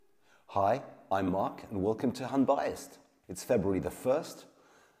Hi, I'm Mark and welcome to Unbiased. It's February the 1st,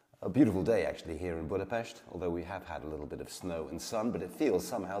 a beautiful day actually here in Budapest, although we have had a little bit of snow and sun, but it feels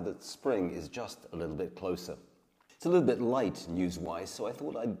somehow that spring is just a little bit closer. It's a little bit light news-wise, so I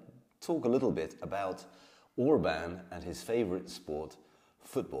thought I'd talk a little bit about Orbán and his favourite sport,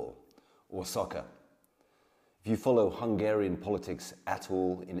 football or soccer. If you follow Hungarian politics at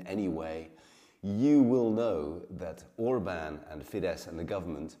all in any way, you will know that Orbán and Fidesz and the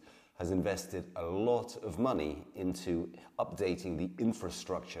government has invested a lot of money into updating the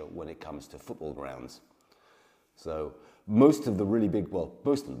infrastructure when it comes to football grounds. So most of the really big,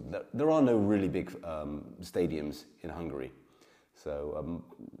 there are no really big stadiums in Hungary. So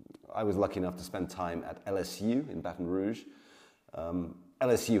I was lucky enough to spend time at LSU in Baton Rouge.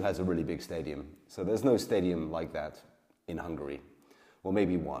 LSU has a really big stadium, so there's no stadium like that in Hungary. Well,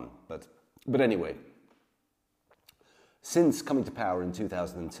 maybe one, but anyway. Since coming to power in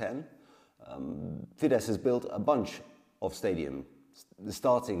 2010, Fidesz has built a bunch of stadiums,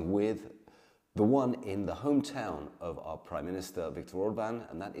 starting with the one in the hometown of our Prime Minister, Viktor Orbán,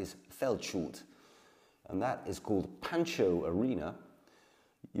 and that is Feldshút. And that is called Pancho Arena.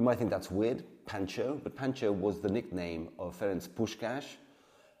 You might think that's weird, Pancho, but Pancho was the nickname of Ferenc Puskás,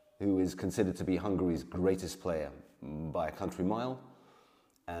 who is considered to be Hungary's greatest player by a country mile.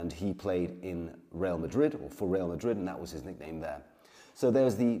 And he played in Real Madrid, or for Real Madrid, and that was his nickname there. So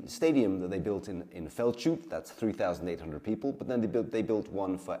there's the stadium that they built in Feldshút, that's 3,800 people, but then they built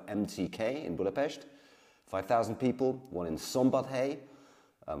one for MTK in Budapest, 5,000 people, one in Szombathely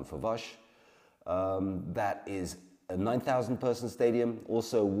for Vas, that is a 9,000 person stadium,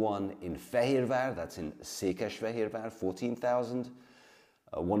 also one in Fehérvár, that's in Székesfehérvár, 14,000,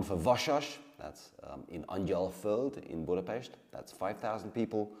 one for Vasas, that's in Angyalföld in Budapest, that's 5,000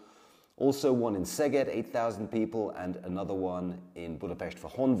 people. Also one in Szeged, 8,000 people, and another one in Budapest for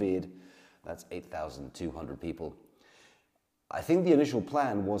Honvéd, that's 8,200 people. I think the initial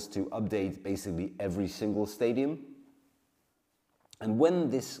plan was to update basically every single stadium. And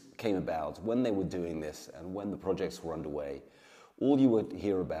when this came about, when they were doing this, and when the projects were underway, all you would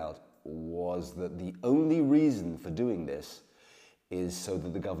hear about was that the only reason for doing this is so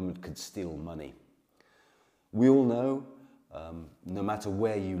that the government could steal money. We all know, no matter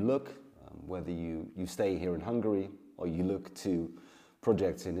where you look, whether you stay here in Hungary or you look to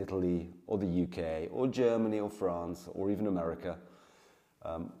projects in Italy or the UK or Germany or France or even America,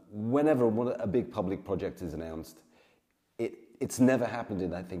 whenever a big public project is announced, it's never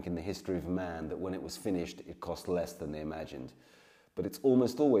happened, I think, in the history of man that when it was finished, it cost less than they imagined. But it's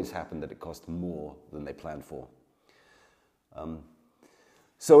almost always happened that it cost more than they planned for.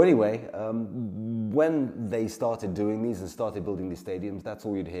 So anyway, when they started doing these and started building these stadiums, that's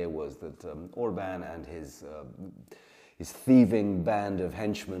all you'd hear was that Orbán and his thieving band of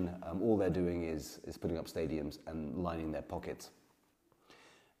henchmen, all they're doing is putting up stadiums and lining their pockets.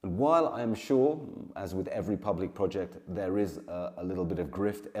 And while I'm sure, as with every public project, there is a little bit of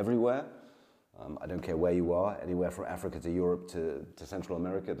grift everywhere, I don't care where you are, anywhere from Africa to Europe to Central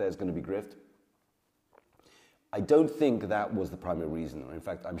America, there's going to be grift. I don't think that was the primary reason, or in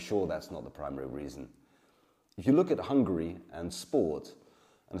fact, I'm sure that's not the primary reason. If you look at Hungary and sport,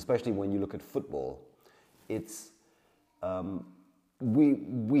 and especially when you look at football, it's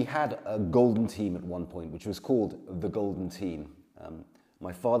we had a golden team at one point, which was called the Golden Team.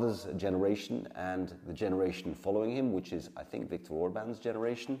 My father's generation and the generation following him, which is, I think, Viktor Orbán's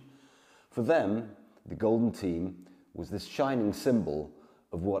generation, for them, the Golden Team was this shining symbol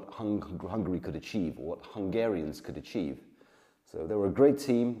of what Hungary could achieve, or what Hungarians could achieve. So they were a great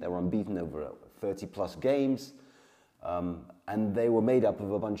team, they were unbeaten over 30 plus games, and they were made up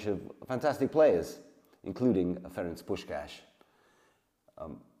of a bunch of fantastic players, including Ferenc Puskás.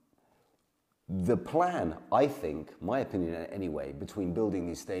 The plan, I think, my opinion anyway, between building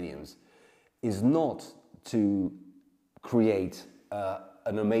these stadiums is not to create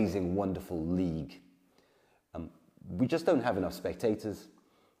an amazing, wonderful league. We just don't have enough spectators.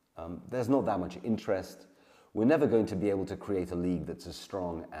 There's not that much interest. We're never going to be able to create a league that's as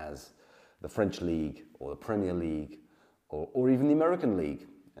strong as the French League or the Premier League or even the American League.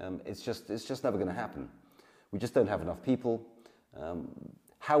 It's just never going to happen. We just don't have enough people.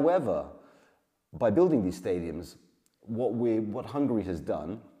 However, by building these stadiums, what Hungary has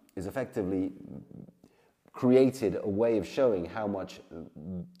done is effectively created a way of showing how much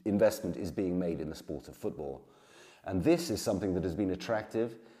investment is being made in the sport of football. And this is something that has been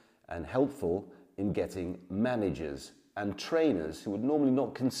attractive and helpful in getting managers and trainers who would normally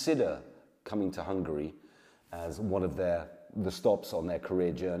not consider coming to Hungary as one of the stops on their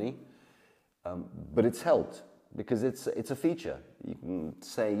career journey. But it's helped. because it's a feature. You can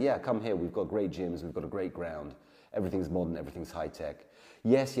say, yeah, come here, we've got great gyms, we've got a great ground, everything's modern, everything's high-tech.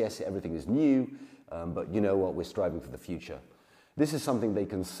 Yes, everything is new, but you know what, we're striving for the future. This is something they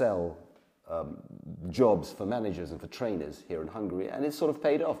can sell jobs for managers and for trainers here in Hungary, and it's sort of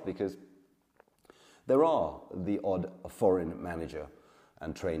paid off because there are the odd foreign manager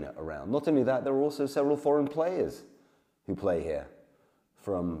and trainer around. Not only that, there are also several foreign players who play here,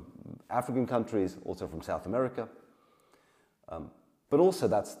 from African countries, also from South America. But also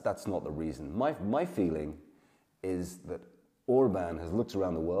that's not the reason. My feeling is that Orbán has looked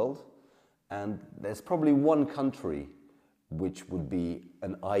around the world, and there's probably one country which would be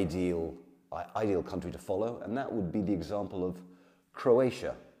an ideal country to follow, and that would be the example of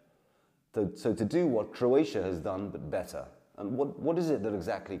Croatia. So to do what Croatia has done, but better. And what is it that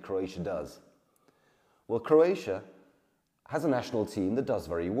exactly Croatia does? Well, Croatia has a national team that does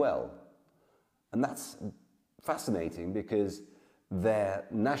very well. And that's fascinating because their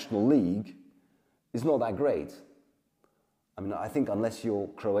national league is not that great. I mean, I think unless you're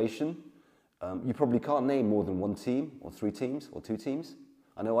Croatian, you probably can't name more than one team, or three teams, or two teams.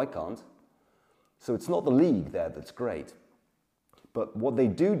 I know I can't. So it's not the league there that's great. But what they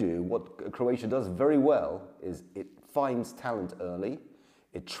do, what Croatia does very well, is it finds talent early,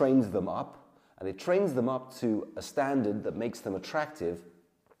 it trains them up, and it trains them up to a standard that makes them attractive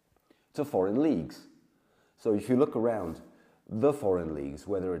to foreign leagues. So if you look around the foreign leagues,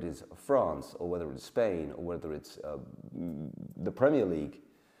 whether it is France, or whether it's Spain, or whether it's the Premier League,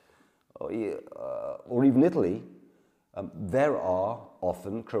 or even Italy, there are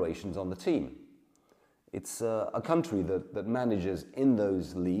often Croatians on the team. It's a country that managers in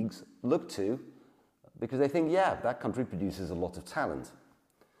those leagues look to because they think, yeah, that country produces a lot of talent.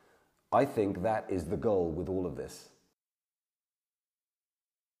 I think that is the goal with all of this.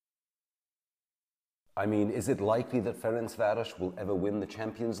 I mean, is it likely that Ferencváros will ever win the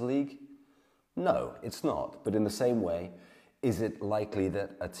Champions League? No, it's not. But in the same way, is it likely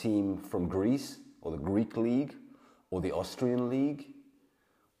that a team from Greece, or the Greek League, or the Austrian League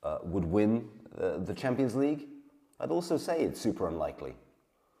would win the Champions League? I'd also say it's super unlikely.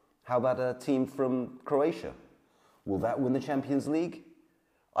 How about a team from Croatia? Will that win the Champions League?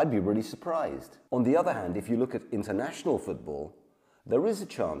 I'd be really surprised. On the other hand, if you look at international football, there is a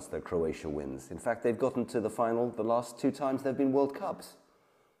chance that Croatia wins. In fact, they've gotten to the final the last two times they've been World Cups.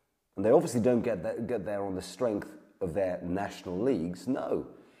 And they obviously don't get there on the strength of their national leagues. No,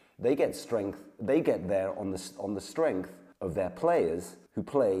 they get there on the strength of their players who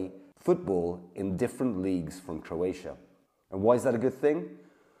play football in different leagues from Croatia. And why is that a good thing?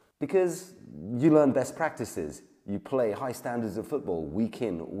 Because you learn best practices. You play high standards of football week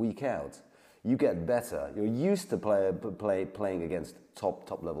in, week out. You get better. You're used to playing against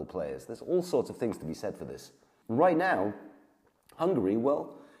top level players. There's all sorts of things to be said for this. Right now, Hungary,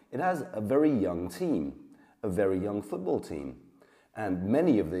 well, it has a very young team, a very young football team. And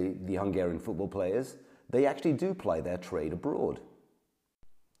many of the Hungarian football players, they actually do ply their trade abroad.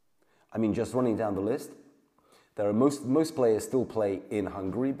 I mean, just running down the list, there are most players still play in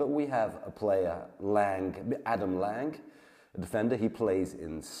Hungary, but we have a player, Adam Lang, a defender. He plays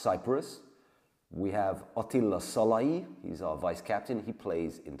in Cyprus. We have Attila Szalai, he's our vice captain. He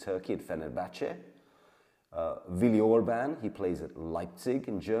plays in Turkey at Fenerbahce. Viktor Orbán, he plays at Leipzig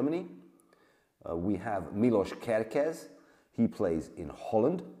in Germany. We have Milos Kerkez, he plays in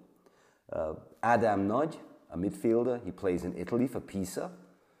Holland. Adam Nagy, a midfielder, he plays in Italy for Pisa.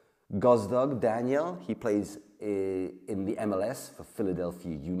 Gazdag Daniel, he plays in the MLS for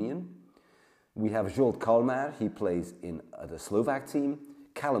Philadelphia Union. We have Zsolt Kalmár, he plays in the Slovak team.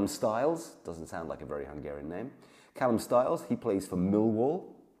 Callum Styles, doesn't sound like a very Hungarian name. Callum Styles, he plays for Millwall.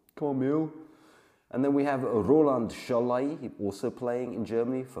 Come on, Mill. And then we have Roland Sallai, also playing in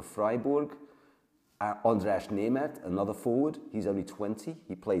Germany for Freiburg. András Németh, another forward, he's only 20.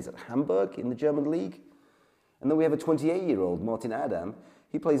 He plays at Hamburg in the German league. And then we have a 28-year-old, Martin Adam.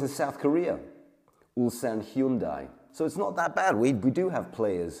 He plays in South Korea, Ulsan Hyundai. So it's not that bad. We do have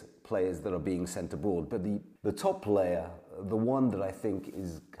players that are being sent abroad. But the top player, the one that I think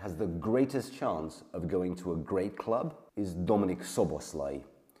has the greatest chance of going to a great club, is Dominik Szoboszlai.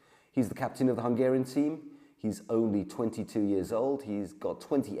 He's the captain of the Hungarian team. He's only 22 years old. He's got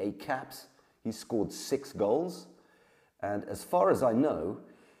 28 caps. He's scored 6 goals. And as far as I know,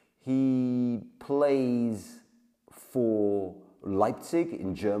 he plays for Leipzig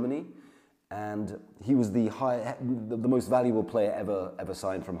in Germany, and he was the most valuable player ever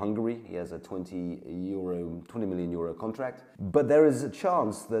signed from Hungary. He has a 20 million euro contract. But there is a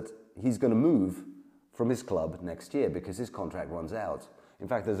chance that he's going to move from his club next year because his contract runs out. In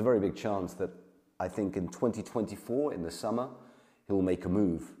fact, there's a very big chance that I think in 2024, in the summer, he'll make a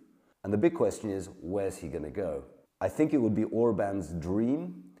move. And the big question is, where's he going to go? I think it would be Orbán's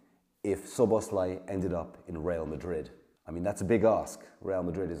dream if Szoboszlai ended up in Real Madrid. I mean, that's a big ask. Real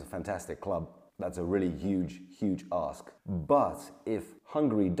Madrid is a fantastic club. That's a really huge, huge ask. But if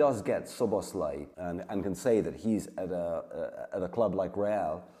Hungary does get Szoboszlai and can say that he's at a club like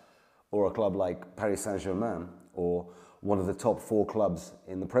Real or a club like Paris Saint-Germain or one of the top 4 clubs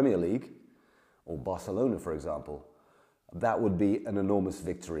in the Premier League, or Barcelona, for example, that would be an enormous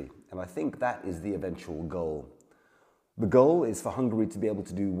victory. And I think that is the eventual goal. The goal is for Hungary to be able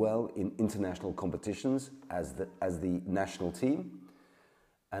to do well in international competitions as the national team.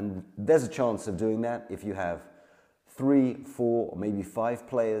 And there's a chance of doing that if you have 3, 4, or maybe 5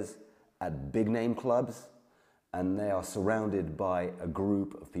 players at big name clubs and they are surrounded by a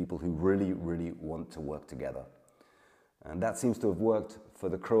group of people who really, really want to work together. And that seems to have worked for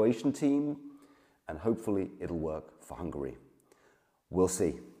the Croatian team, and hopefully it'll work for Hungary. We'll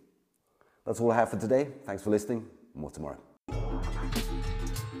see. That's all I have for today. Thanks for listening. More tomorrow.